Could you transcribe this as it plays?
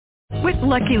With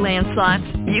Lucky Land Slots,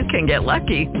 you can get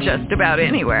lucky just about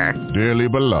anywhere. Dearly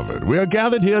beloved, we are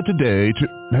gathered here today to...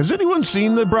 Has anyone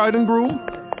seen the bride and groom?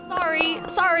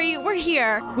 Sorry, we're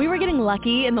here. We were getting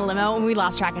lucky in the limo and we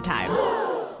lost track of time.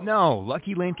 No,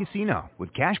 Lucky Land Casino,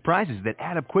 with cash prizes that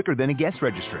add up quicker than a guest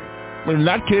registry. In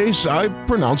that case, I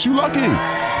pronounce you lucky.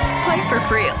 Play for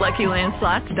free at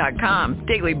LuckyLandSlots.com.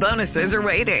 Daily bonuses are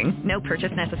waiting. No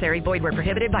purchase necessary. Void where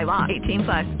prohibited by law.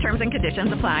 18+. Terms and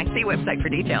conditions apply. See website for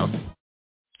details.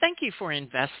 Thank you for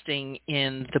investing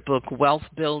in the book Wealth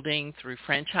Building Through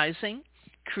Franchising,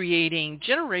 Creating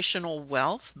Generational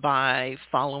Wealth by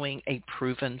Following a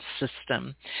Proven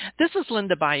System. This is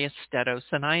Linda Ballesteros,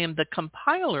 and I am the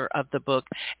compiler of the book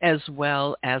as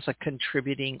well as a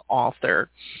contributing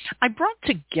author. I brought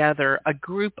together a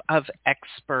group of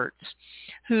experts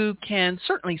who can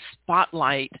certainly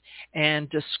spotlight and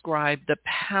describe the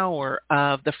power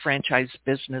of the franchise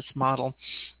business model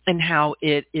and how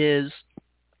it is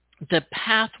the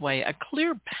pathway, a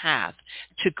clear path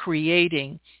to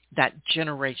creating that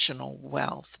generational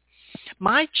wealth.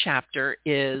 My chapter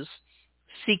is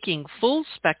Seeking Full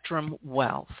Spectrum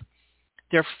Wealth.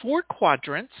 There are 4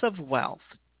 quadrants of wealth.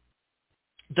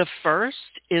 The first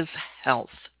is health.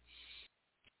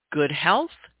 Good health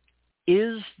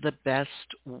is the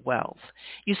best wealth.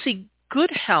 You see, good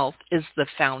health is the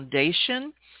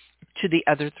foundation to the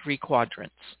other 3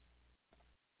 quadrants.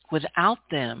 Without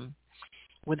them,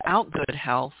 without good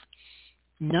health,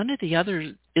 none of the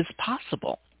others is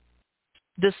possible.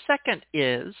 The second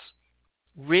is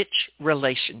rich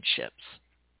relationships.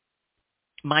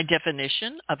 My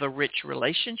definition of a rich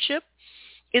relationship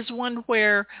is one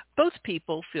where both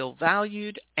people feel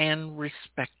valued and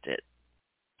respected.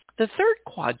 The third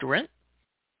quadrant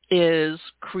is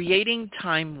creating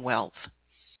time wealth.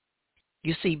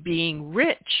 You see, being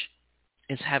rich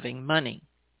is having money.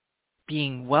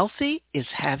 Being wealthy is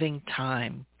having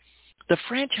time. The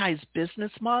franchise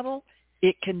business model,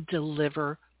 it can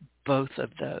deliver both of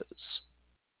those.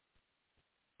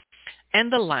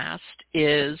 And the last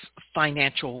is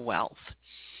financial wealth.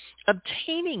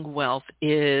 Obtaining wealth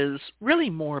is really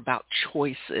more about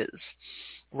choices.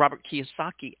 Robert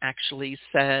Kiyosaki actually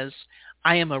says,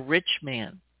 I am a rich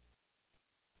man,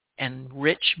 and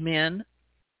rich men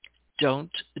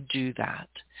don't do that.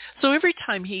 So every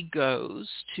time he goes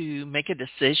to make a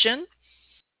decision,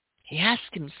 he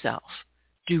asks himself,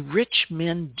 do rich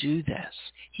men do this?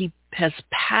 He has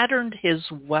patterned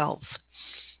his wealth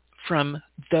from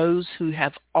those who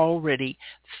have already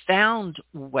found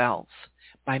wealth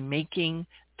by making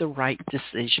the right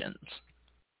decisions.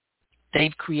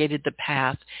 They've created the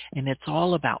path, and it's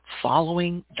all about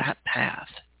following that path.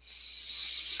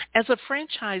 As a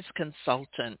franchise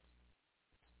consultant,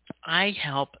 I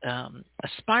help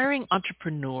aspiring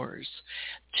entrepreneurs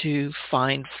to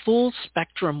find full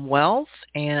spectrum wealth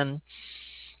and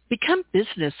become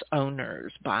business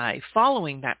owners by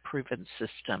following that proven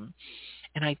system.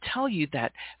 And I tell you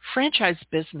that franchise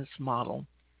business model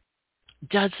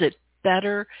does it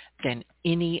better than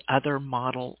any other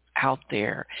model out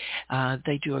there.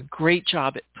 They do a great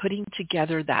job at putting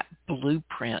together that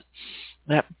blueprint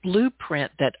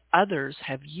that others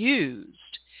have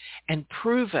used and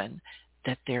proven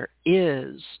that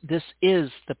this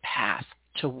is the path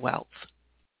to wealth.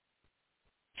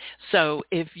 So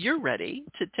if you're ready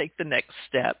to take the next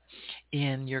step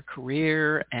in your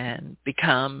career and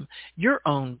become your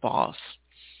own boss,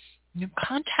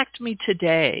 contact me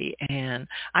today and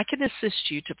I can assist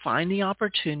you to find the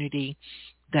opportunity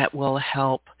that will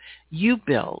help you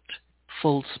build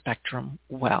full spectrum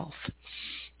wealth.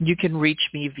 You can reach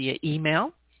me via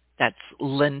email. That's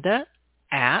Linda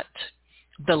at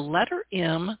the letter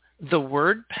M, the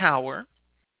word power,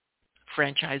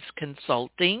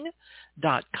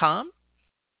 franchiseconsulting.com.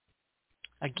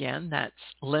 Again, that's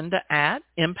Linda at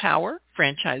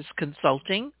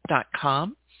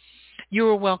empowerfranchiseconsulting.com. You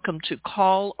are welcome to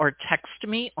call or text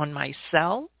me on my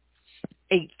cell,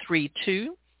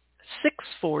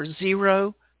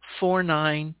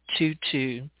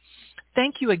 832-640-4922.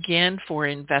 Thank you again for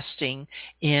investing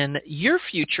in your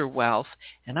future wealth,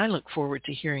 and I look forward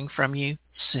to hearing from you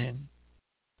soon.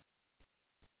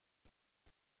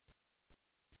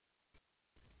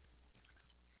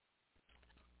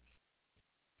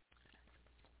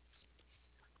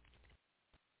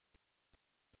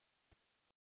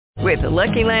 With the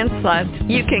Lucky Land Slots,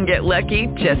 you can get lucky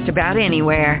just about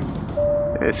anywhere.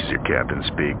 This is your captain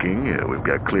speaking. We've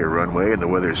got clear runway and the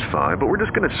weather's fine, but we're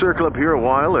just going to circle up here a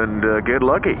while and get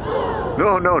lucky.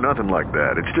 No, nothing like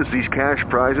that. It's just these cash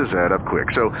prizes add up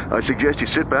quick. So I suggest you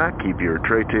sit back, keep your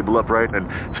tray table upright, and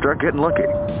start getting lucky.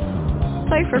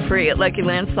 Play for free at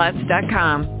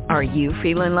LuckyLandSlots.com. Are you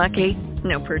feeling lucky?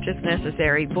 No purchase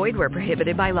necessary. Void where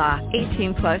prohibited by law.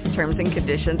 18 plus terms and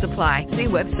conditions apply. See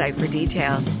website for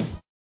details.